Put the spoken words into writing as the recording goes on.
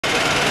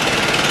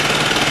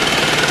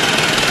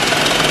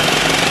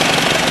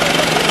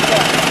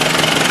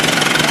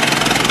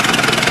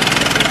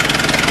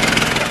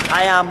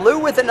I'm Lou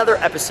with another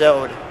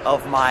episode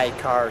of My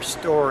Car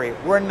Story.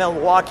 We're in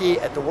Milwaukee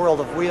at the World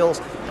of Wheels,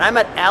 and I'm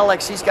at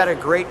Alex. He's got a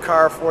great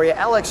car for you.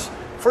 Alex,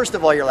 first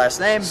of all, your last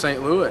name?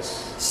 St. Louis.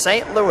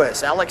 St.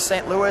 Louis. Alex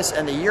St. Louis,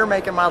 and the year,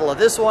 make, and model of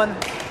this one?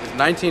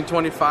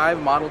 1925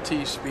 Model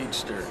T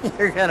Speedster.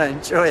 You're going to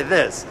enjoy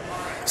this.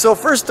 So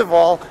first of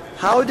all,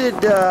 how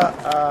did,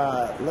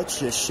 let's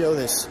just show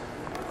this.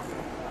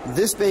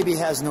 This baby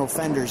has no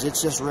fenders.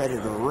 It's just ready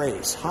to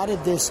race. How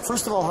did this,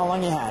 first of all, how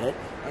long you had it?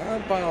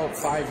 About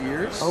 5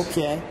 years.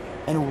 Okay.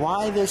 And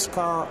why this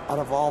car out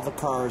of all the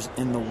cars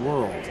in the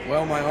world?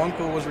 Well, my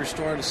uncle was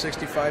restoring a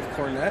 65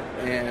 Corvette,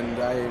 and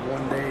I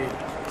one day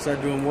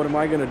said to him, what am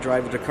I going to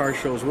drive at the car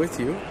shows with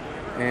you?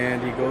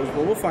 And he goes,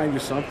 well, we'll find you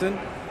something.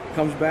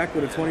 Comes back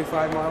with a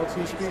 25 Model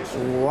T Speedster.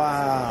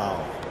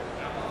 Wow.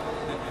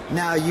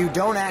 Now, you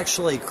don't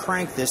actually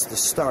crank this to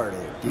start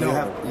it. Do you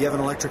have an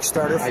electric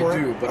starter for it? I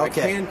do, but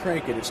okay. I can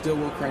crank it. It still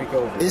will crank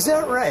over. Is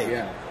that right?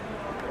 Yeah.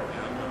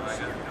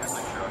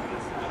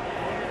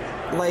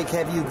 Like,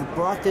 have you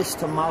brought this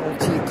to Model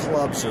T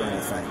clubs or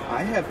anything?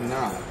 I have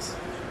not.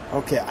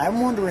 Okay,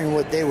 I'm wondering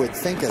what they would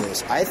think of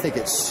this. I think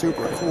it's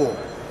super cool.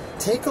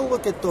 Take a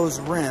look at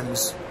those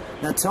rims.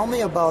 Now tell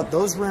me about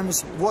those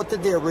rims. What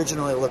did they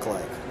originally look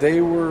like?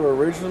 They were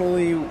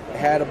originally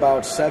had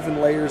about 7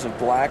 layers of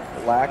black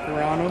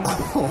lacquer on them,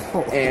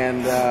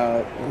 and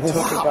it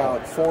took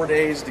about 4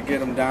 days to get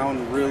them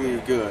down really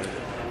good.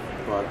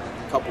 But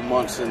a couple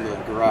months in the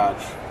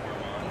garage.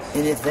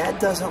 And if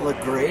that doesn't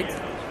look great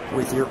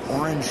with your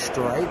orange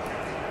stripe,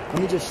 let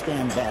me just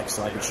stand back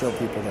so I can show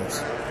people this.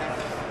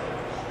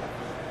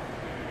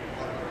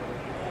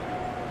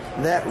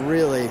 That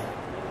really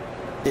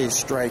is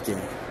striking.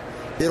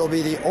 It'll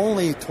be the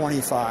only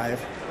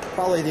 25,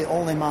 probably the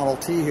only Model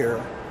T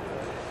here.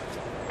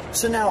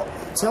 So now,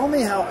 tell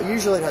me how,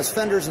 usually it has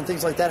fenders and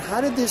things like that.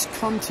 How did this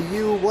come to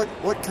you? What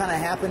kind of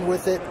happened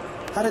with it?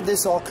 How did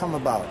this all come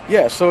about?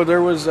 Yeah, so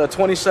there was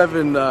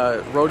 27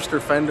 Roadster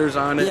fenders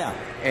on it, yeah.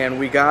 And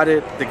we got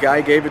it. The guy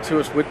gave it to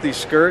us with these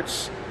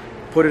skirts,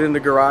 put it in the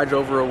garage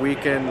over a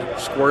weekend,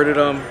 squirted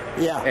them,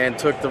 yeah. And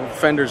took the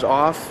fenders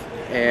off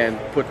and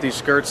put these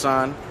skirts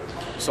on.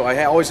 So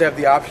I always have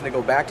the option to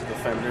go back to the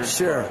fenders.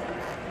 Sure.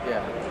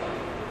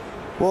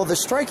 Yeah. Well, the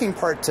striking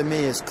part to me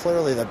is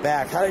clearly the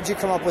back. How did you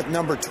come up with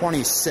number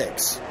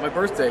 26? My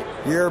birthday.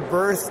 Your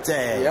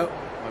birthday. Yep,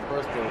 my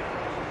birthday.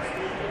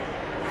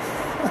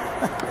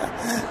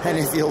 And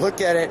if you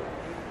look at it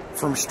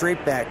from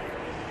straight back,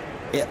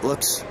 it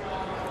looks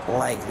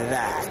like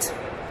that.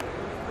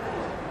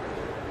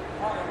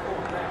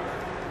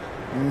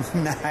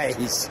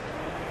 Nice.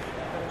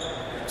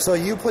 So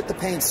you put the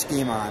paint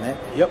scheme on it.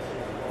 Yep.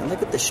 And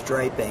look at the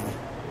striping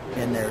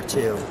in there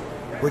too,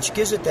 which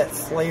gives it that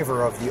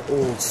flavor of the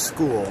old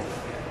school.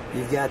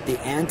 You've got the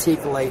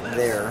antique light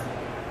there.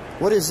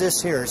 What is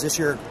this here? Is this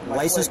your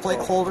license plate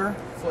holder?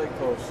 Flag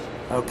post.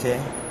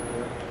 Okay.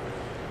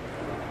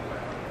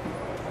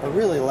 I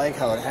really like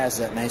how it has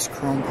that nice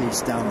chrome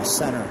piece down the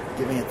center,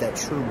 giving it that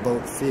true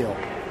boat feel.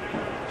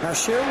 Now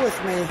share with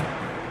me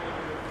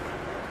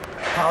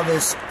how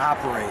this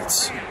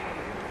operates.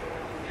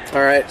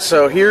 All right,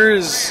 so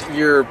here's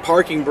your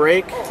parking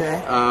brake.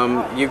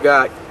 Okay. You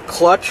got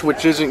clutch,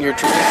 which isn't your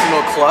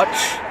traditional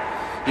clutch.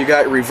 You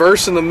got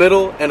reverse in the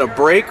middle, and a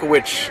brake,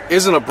 which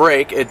isn't a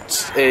brake.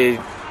 It's a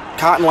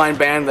cotton line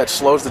band that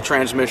slows the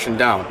transmission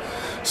down.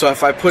 So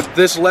if I put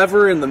this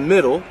lever in the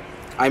middle,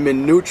 I'm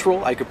in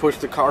neutral. I could push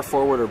the car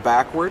forward or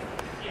backward.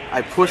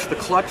 I push the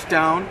clutch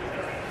down,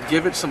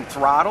 give it some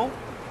throttle.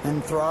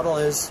 And throttle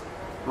is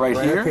right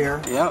here. Up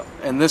here. Yeah,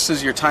 and this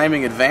is your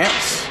timing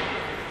advance.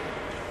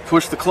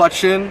 Push the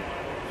clutch in,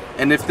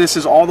 and if this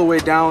is all the way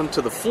down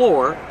to the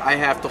floor, I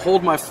have to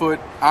hold my foot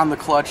on the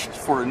clutch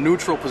for a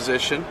neutral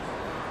position,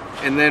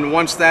 and then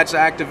once that's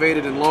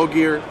activated in low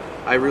gear,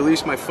 I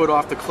release my foot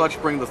off the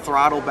clutch, bring the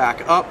throttle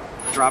back up,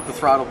 drop the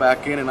throttle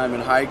back in, and I'm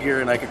in high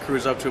gear, and I can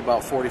cruise up to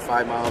about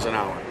 45 miles an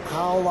hour.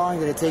 How long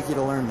did it take you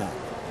to learn that?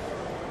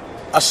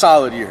 A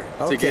solid year.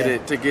 Okay.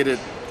 to get it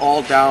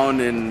all down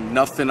and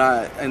nothing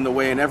in the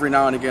way, and every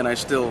now and again I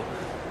still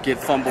get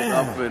fumbled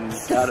up and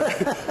gotta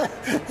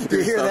do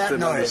you hear that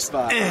something on the noise?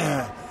 spot.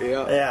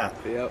 Yeah.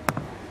 Yep.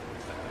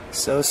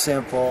 So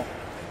simple,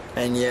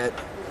 and yet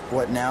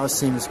what now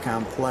seems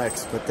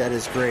complex, but that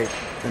is great.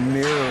 The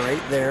mirror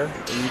right there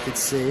that you can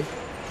see.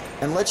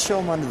 And let's show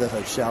them under the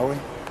hood, shall we?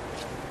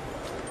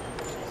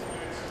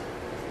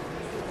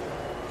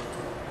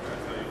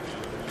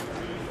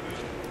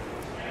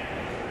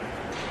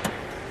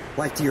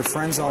 Like, do your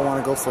friends all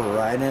want to go for a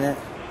ride in it?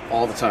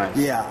 All the time.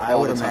 Yeah, I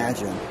would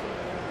imagine.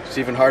 It's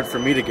even hard for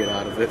me to get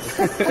out of it.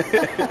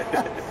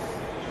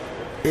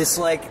 It's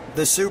like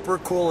the super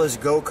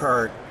coolest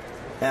go-kart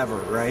ever,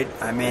 right?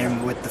 I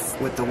mean,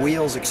 with the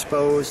wheels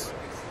exposed.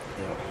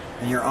 Yep.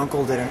 And your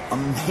uncle did an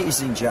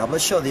amazing job.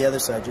 Let's show the other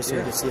side just so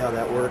you can see how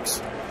that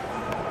works.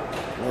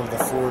 Love the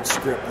Ford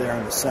strip there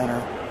in the center.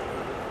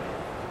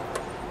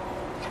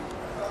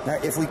 Now,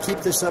 if we keep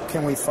this up,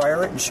 can we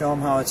fire it and show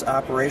them how it's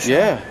operational?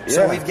 Yeah.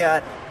 So we've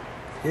got,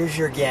 here's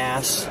your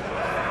gas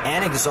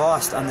and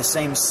exhaust on the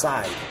same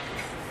side.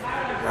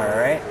 All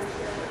right.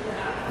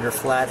 Your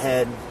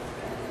flathead.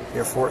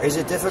 Your fork. Is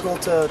it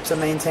difficult to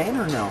maintain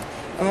or no?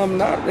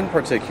 Not in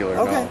particular.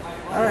 Okay. No.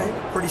 All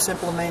right. Pretty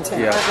simple to maintain.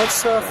 Yeah. All right,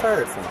 let's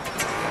fire it for me.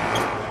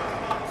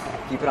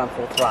 Keep it on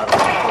full throttle.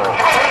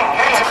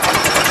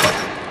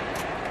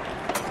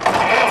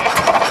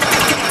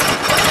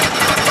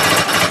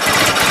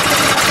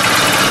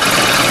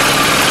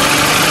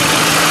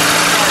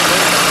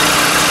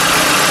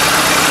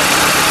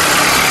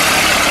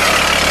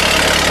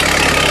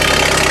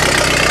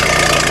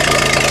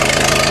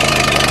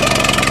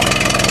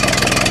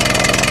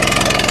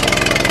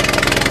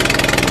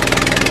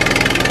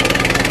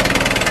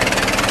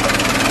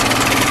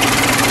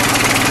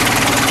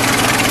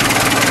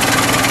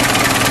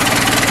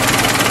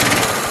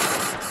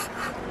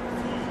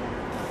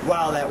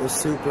 Wow, that was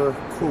super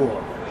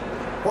cool.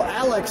 Well,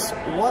 Alex,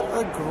 what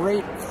a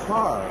great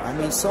car. I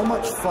mean, so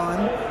much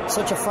fun.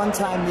 Such a fun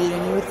time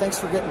meeting you. Thanks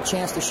for getting a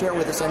chance to share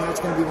with us. I know it's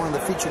going to be one of the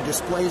featured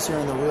displays here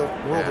in the World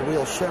of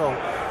Wheels show.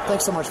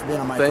 Thanks so much for being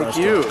on my car. Thank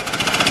you.